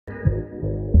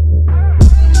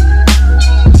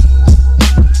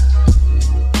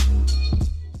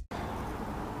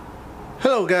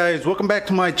Hello guys, welcome back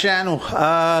to my channel.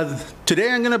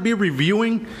 Today I'm going to be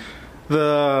reviewing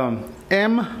the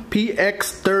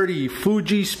MPX-30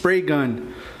 Fuji spray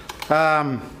gun.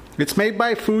 It's made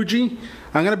by Fuji.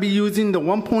 I'm going to be using the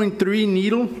 1.3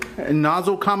 needle and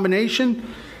nozzle combination.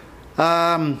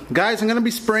 Guys, I'm going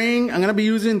to be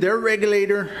using their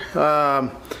regulator,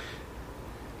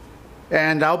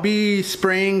 and I'll be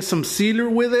spraying some sealer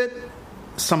with it,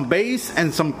 some base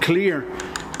and some clear.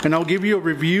 And I'll give you a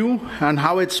review on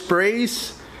how it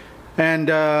sprays, and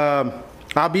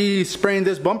I'll be spraying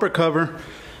this bumper cover.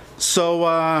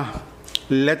 So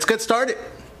let's get started.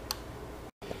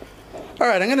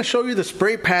 Alright, I'm going to show you the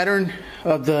spray pattern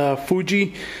of the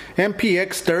Fuji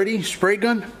MPX-30 spray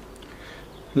gun.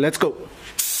 Let's go.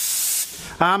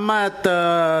 I'm at 2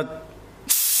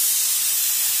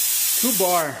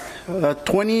 bar,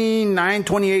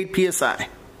 28 psi.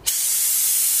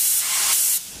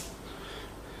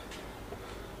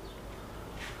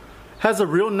 Has a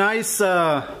real nice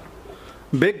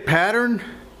big pattern.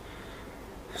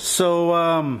 So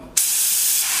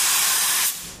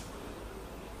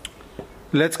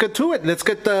let's get to it. Let's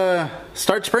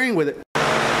start spraying with it.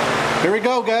 Here we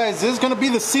go, guys. This is gonna be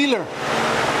the sealer.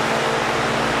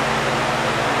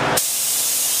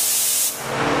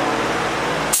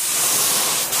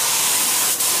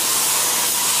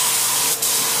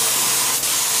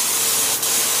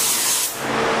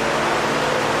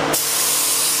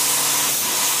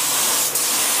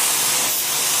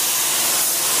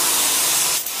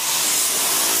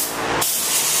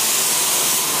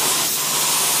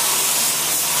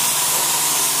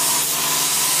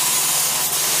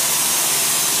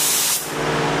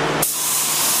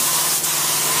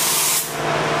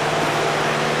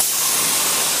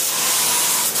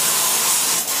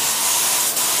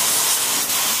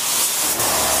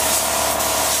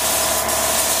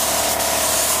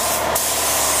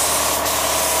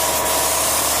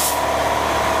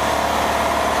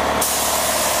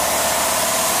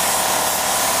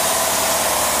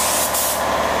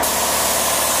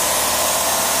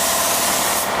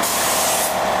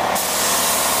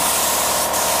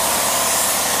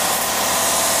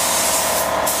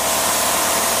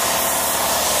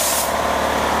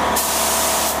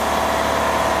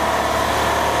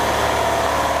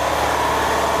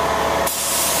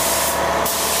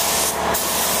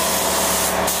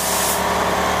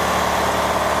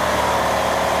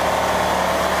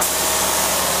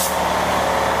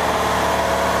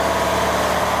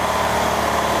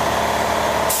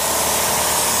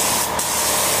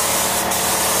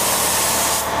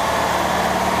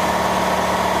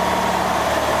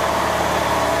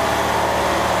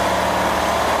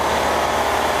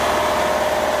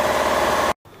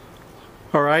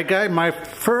 Alright guys, my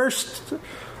first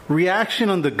reaction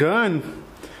on the gun,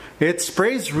 it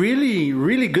sprays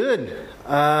really good.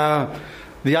 The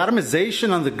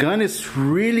atomization on the gun is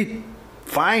really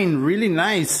fine, really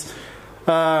nice.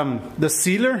 The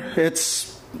sealer,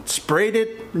 it's sprayed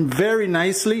it very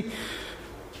nicely.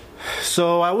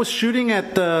 So I was shooting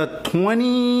at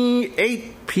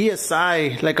 28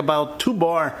 psi, like about 2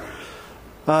 bar,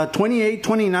 28,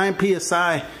 29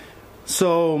 psi.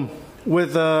 So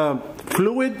with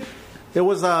fluid, it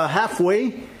was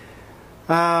halfway.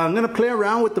 I'm gonna play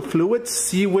around with the fluid,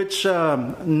 see which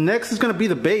next is gonna be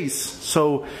the base.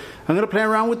 So I'm gonna play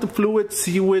around with the fluid,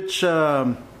 see which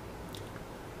where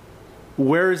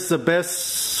is the best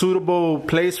suitable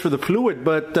place for the fluid.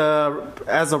 But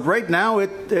as of right now,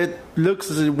 it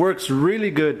works really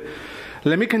good.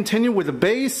 Let me continue with the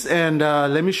base, and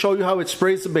let me show you how it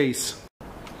sprays the base.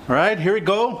 All right, here we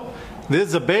go. This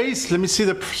is the base. Let me see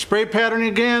the spray pattern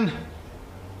again.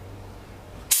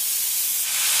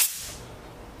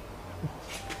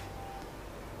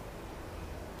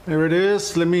 There it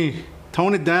is. Let me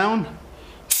tone it down.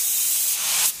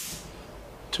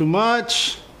 Too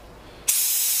much.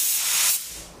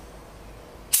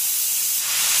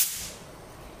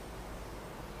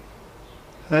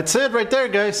 That's it right there,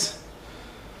 guys.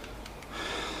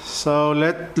 So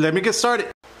let me get started.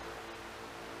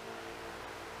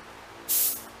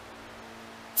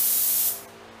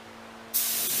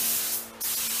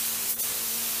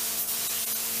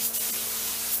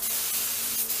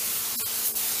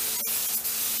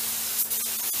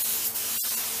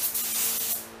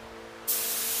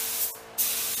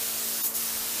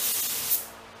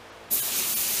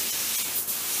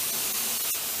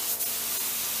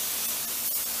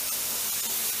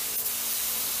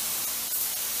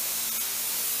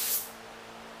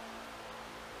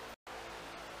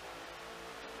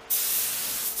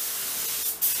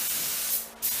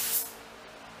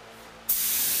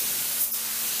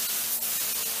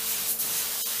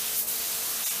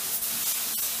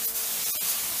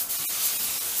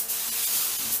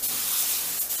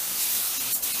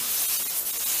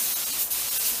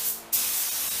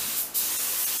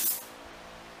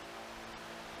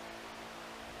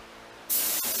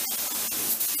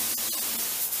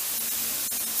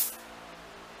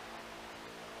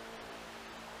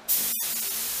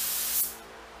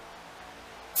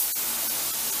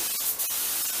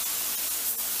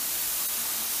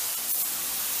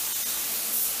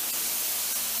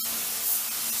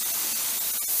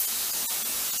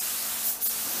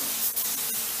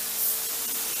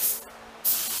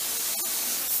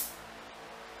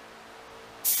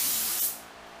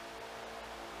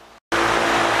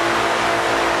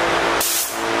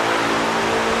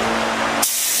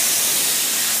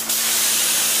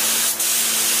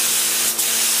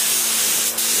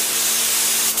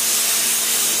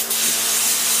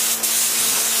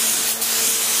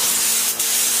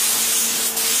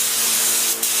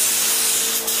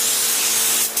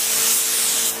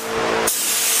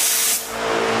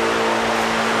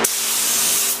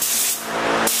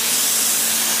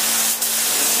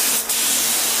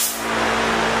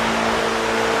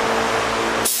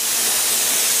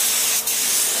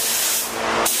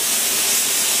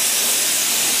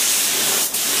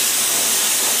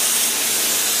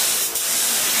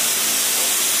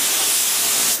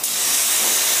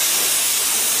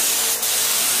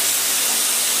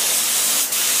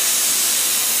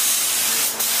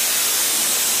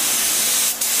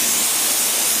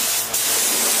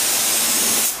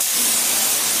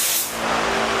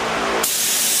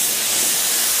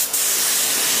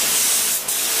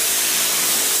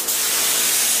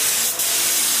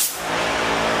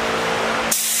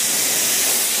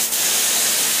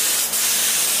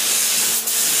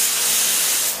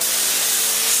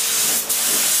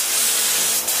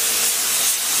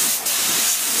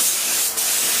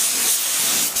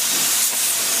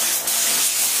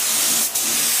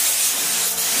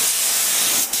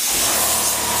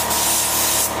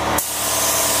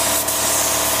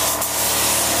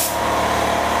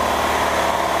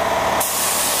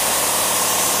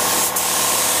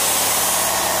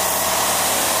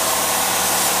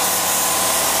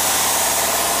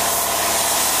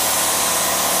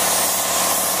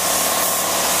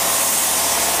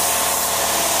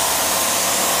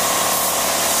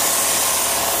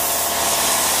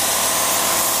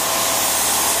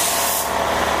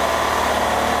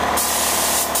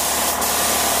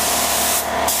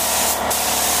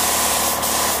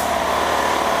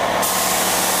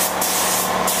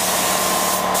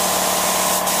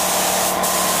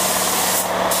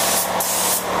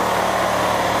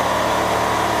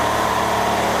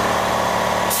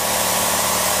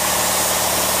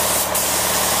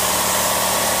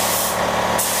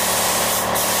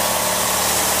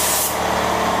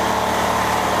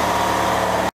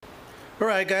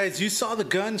 Alright guys, you saw the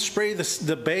gun spray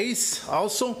the base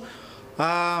also.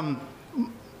 My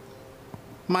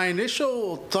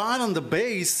initial thought on the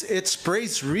base, it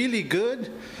sprays really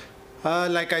good.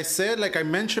 Like I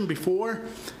mentioned before,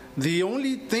 the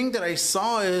only thing that I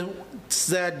saw is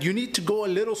that you need to go a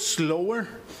little slower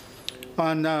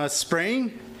on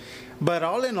spraying. But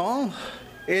all in all,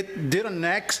 it did an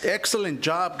excellent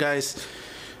job, guys.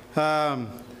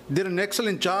 Did an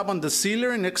excellent job on the sealer,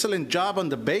 an excellent job on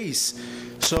the base.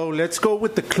 So let's go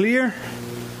with the clear,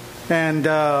 and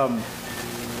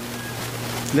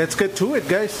let's get to it,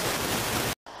 guys.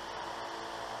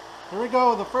 Here we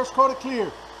go, the first coat of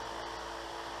clear.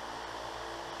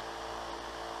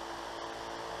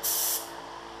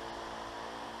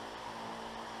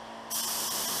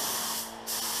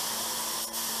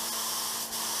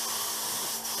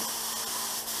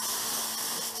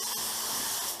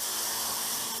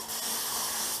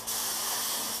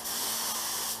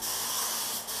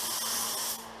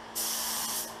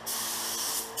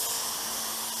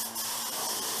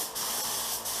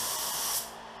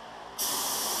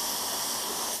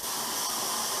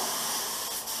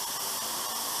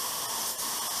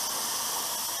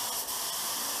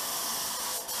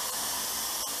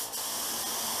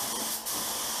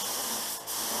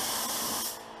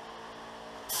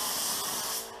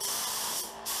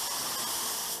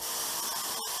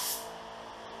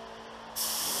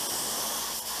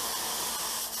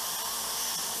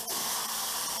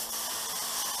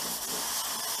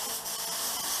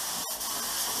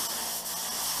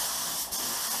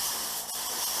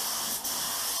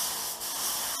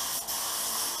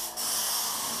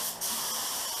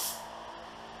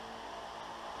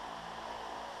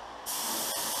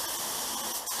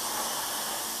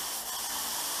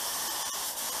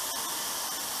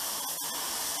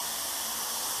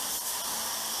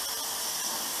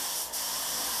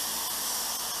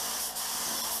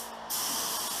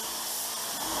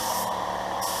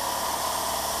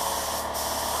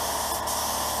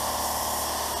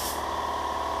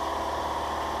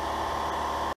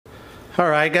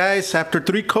 Alright guys, after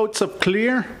 3 coats of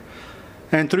clear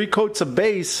and 3 coats of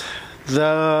base,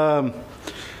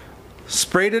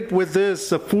 sprayed it with this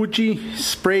Fuji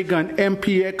spray gun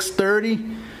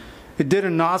MPX-30. It did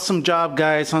an awesome job,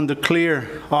 guys, on the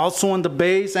clear. Also on the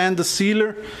base and the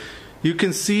sealer, you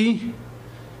can see,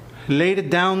 laid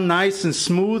it down nice and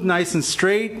smooth, nice and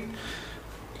straight.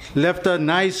 Left a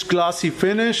nice glossy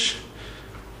finish.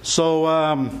 So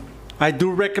I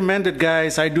do recommend it,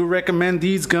 guys. I do recommend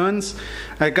these guns.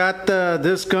 I got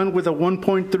this gun with a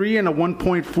 1.3 and a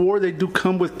 1.4. They do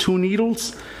come with 2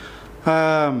 needles.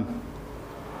 Like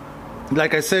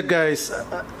I said, guys,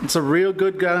 it's a real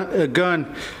good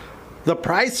gun. The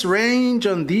price range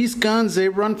on these guns, they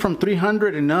run from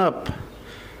 $300 and up.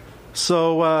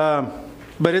 So,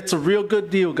 but it's a real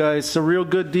good deal, guys. It's a real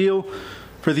good deal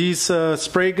for these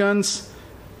spray guns.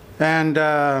 And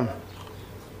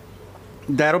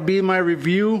that'll be my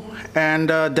review and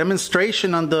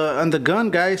demonstration on the gun,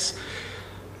 guys.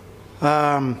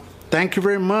 Thank you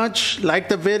very much. Like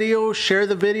the video, share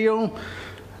the video,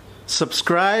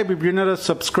 subscribe if you're not a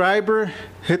subscriber.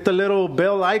 Hit the little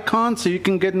bell icon so you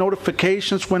can get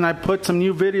notifications when I put some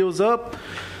new videos up.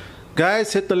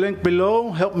 Guys, hit the link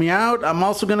below, help me out. I'm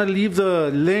also gonna leave the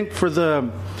link for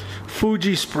the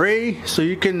Fuji spray so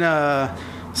you can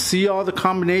see all the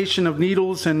combination of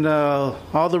needles and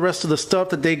all the rest of the stuff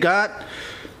that they got.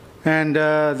 And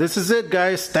this is it,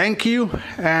 guys. Thank you,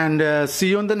 and see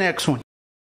you on the next one.